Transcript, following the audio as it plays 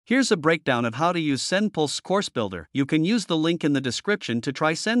Here's a breakdown of how to use SendPulse Course Builder. You can use the link in the description to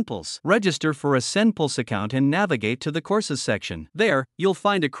try SendPulse. Register for a SendPulse account and navigate to the Courses section. There, you'll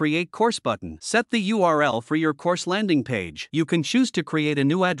find a Create Course button. Set the URL for your course landing page. You can choose to create a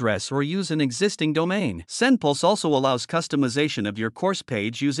new address or use an existing domain. SendPulse also allows customization of your course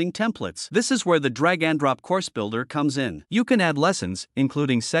page using templates. This is where the drag-and-drop course builder comes in. You can add lessons,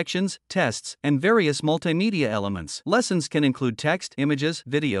 including sections, tests, and various multimedia elements. Lessons can include text, images,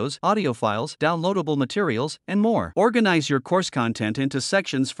 videos, audio files, downloadable materials, and more. Organize your course content into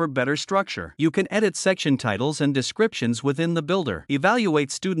sections for better structure. You can edit section titles and descriptions within the builder. Evaluate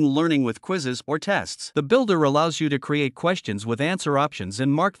student learning with quizzes or tests. The builder allows you to create questions with answer options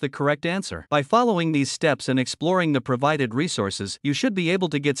and mark the correct answer. By following these steps and exploring the provided resources, you should be able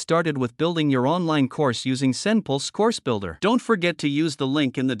to get started with building your online course using SendPulse Course Builder. Don't forget to use the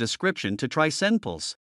link in the description to try SendPulse.